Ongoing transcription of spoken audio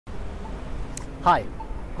Hi,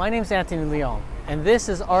 my name is Anthony Leong, and this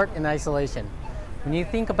is Art in Isolation. When you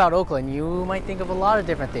think about Oakland, you might think of a lot of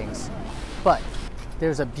different things, but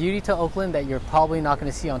there's a beauty to Oakland that you're probably not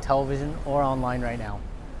going to see on television or online right now.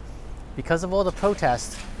 Because of all the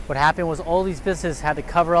protests, what happened was all these businesses had to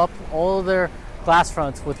cover up all their glass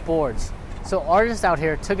fronts with boards. So artists out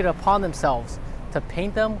here took it upon themselves to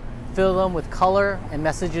paint them, fill them with color and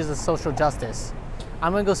messages of social justice.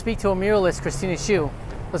 I'm going to go speak to a muralist, Christina Xu.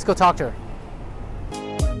 Let's go talk to her.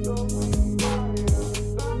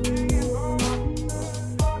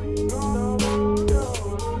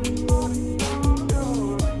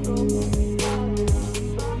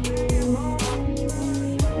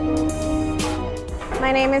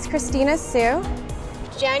 My name is Christina Xu.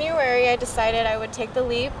 January, I decided I would take the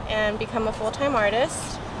leap and become a full-time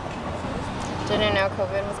artist. Didn't know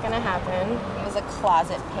COVID was going to happen. I was a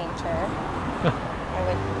closet painter. I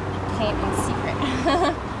would paint in secret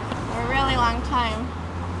for a really long time.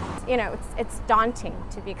 You know, it's daunting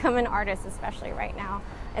to become an artist, especially right now.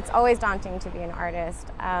 It's always daunting to be an artist,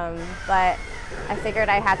 but I figured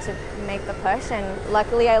I had to make the push, and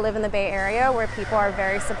luckily I live in the Bay Area where people are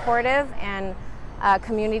very supportive and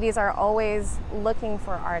communities are always looking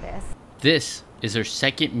for artists. This is her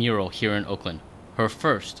second mural here in Oakland. Her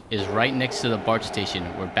first is right next to the BART station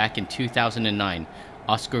where back in 2009,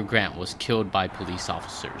 Oscar Grant was killed by police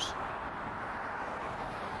officers.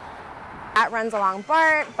 That runs along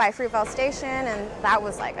BART by Fruitvale Station, and that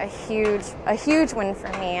was like a huge win for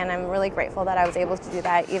me, and I'm really grateful that I was able to do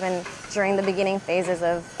that even during the beginning phases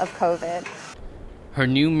of COVID. Her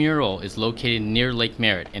new mural is located near Lake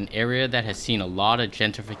Merritt, an area that has seen a lot of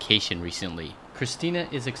gentrification recently. Christina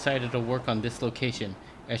is excited to work on this location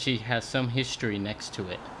as she has some history next to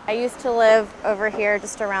it. I used to live over here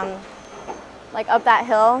just around, like up that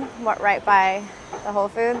hill, right by the Whole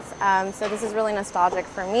Foods. So this is really nostalgic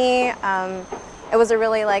for me. It was a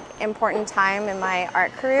really important time in my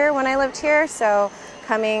art career when I lived here. So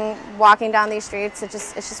walking down these streets,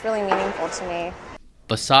 it's just really meaningful to me.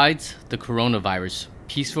 Besides the coronavirus,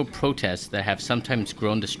 peaceful protests that have sometimes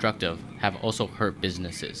grown destructive have also hurt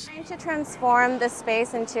businesses. I'm trying to transform this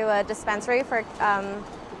space into a dispensary for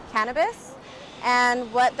cannabis,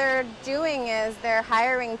 and what they're doing is they're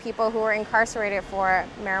hiring people who are incarcerated for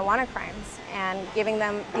marijuana crimes and giving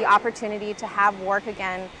them the opportunity to have work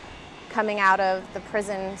again coming out of the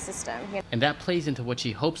prison system. And that plays into what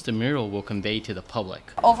she hopes the mural will convey to the public.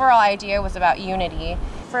 Overall idea was about unity.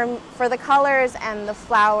 For the colors and the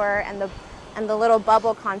flower and the little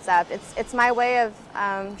bubble concept, it's my way of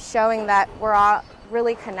showing that we're all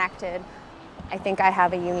really connected. I think I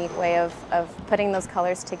have a unique way of putting those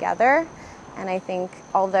colors together, and I think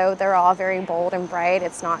although they're all very bold and bright,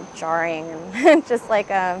 it's not jarring and just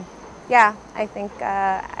yeah, I think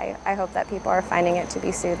I hope that people are finding it to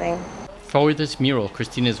be soothing. For this mural,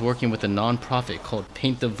 Christina is working with a nonprofit called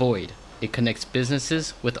Paint the Void. It connects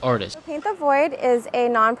businesses with artists. Paint the Void is a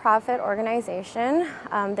nonprofit organization.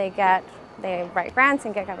 They write grants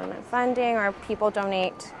and get government funding, or people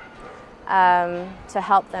donate to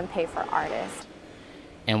help them pay for artists.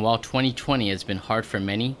 And while 2020 has been hard for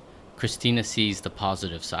many, Christina sees the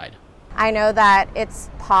positive side. I know that it's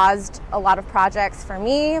paused a lot of projects for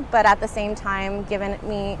me, but at the same time given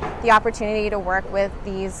me the opportunity to work with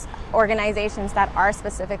these organizations that are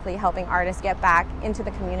specifically helping artists get back into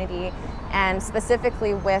the community, and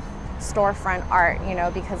specifically with storefront art,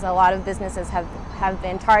 because a lot of businesses have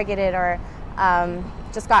been targeted or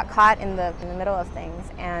just got caught in the middle of things.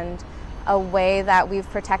 And a way that we've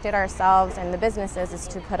protected ourselves and the businesses is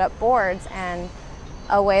to put up boards, and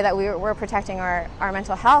a way that we're protecting our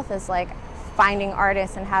mental health is finding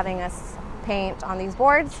artists and having us paint on these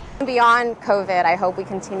boards. Beyond COVID, I hope we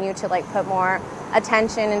continue to put more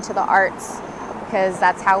attention into the arts, because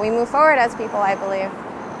that's how we move forward as people, I believe.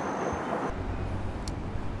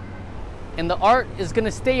 And the art is going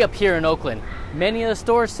to stay up here in Oakland. Many of the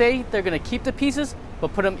stores say they're going to keep the pieces,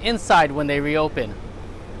 but put them inside when they reopen.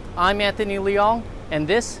 I'm Anthony Leong, and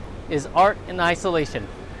this is Art in Isolation.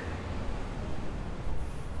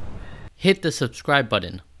 Hit the subscribe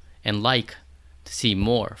button and like to see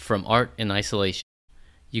more from Art in Isolation.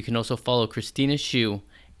 You can also follow Christina Xu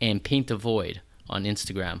and Paint the Void on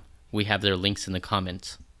Instagram. We have their links in the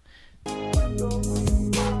comments.